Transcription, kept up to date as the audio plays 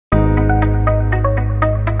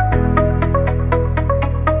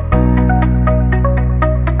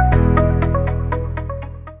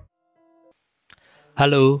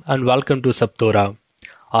Hello and welcome to Sapthora.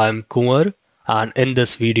 I am Kumar, and in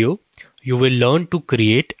this video you will learn to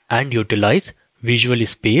create and utilize visual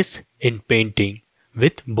space in painting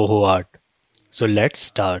with Boho Art. So let's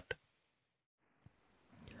start.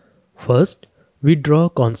 First, we draw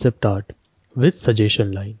concept art with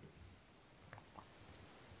suggestion line.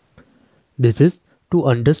 This is to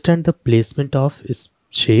understand the placement of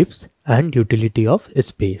shapes and utility of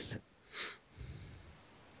space.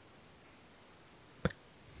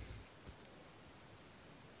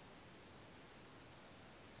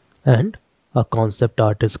 And our concept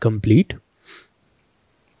art is complete.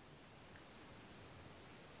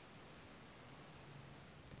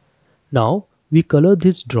 Now we color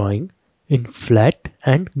this drawing in flat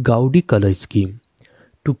and gaudy color scheme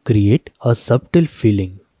to create a subtle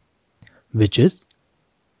feeling, which is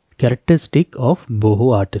characteristic of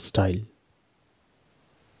Boho art style.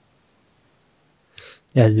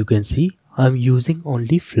 As you can see, I am using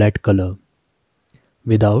only flat color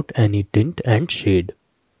without any tint and shade.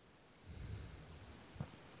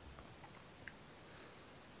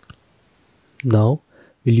 Now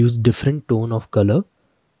we'll use different tone of color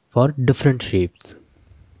for different shapes.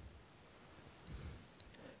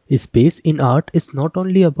 Space in art is not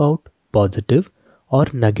only about positive or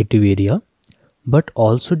negative area, but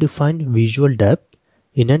also define visual depth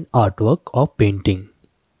in an artwork or painting.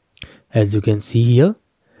 As you can see here,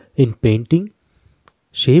 in painting,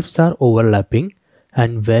 shapes are overlapping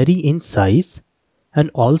and vary in size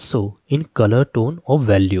and also in color tone or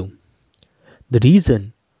value. The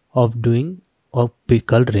reason of doing or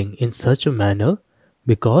coloring in such a manner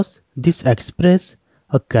because this expresses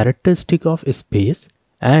a characteristic of space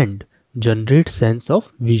and generates sense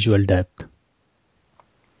of visual depth.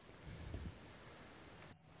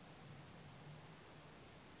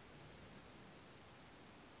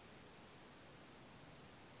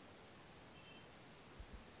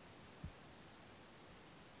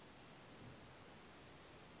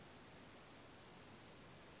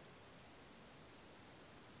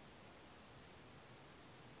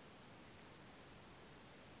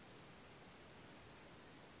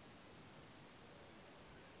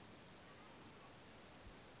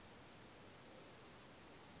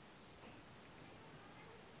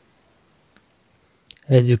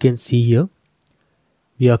 As you can see here,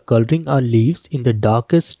 we are coloring our leaves in the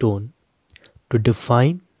darkest tone to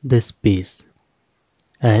define the space,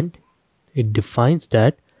 and it defines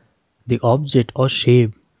that the object or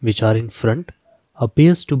shape which are in front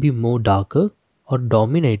appears to be more darker or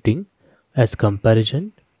dominating as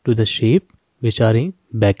comparison to the shape which are in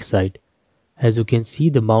backside. As you can see,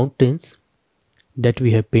 the mountains that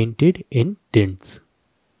we have painted in tints.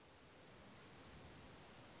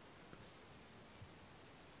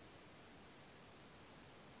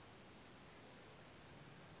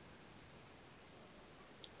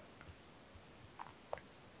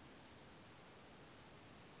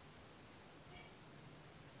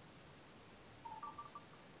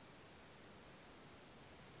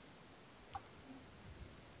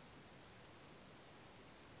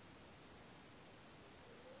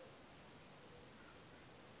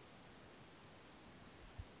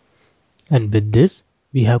 And with this,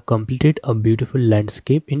 we have completed a beautiful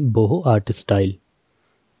landscape in Boho art style.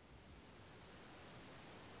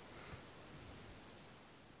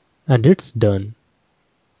 And it's done.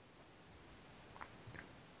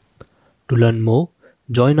 To learn more,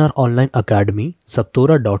 join our online academy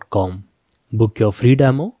sapthora.com. Book your free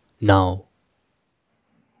demo now.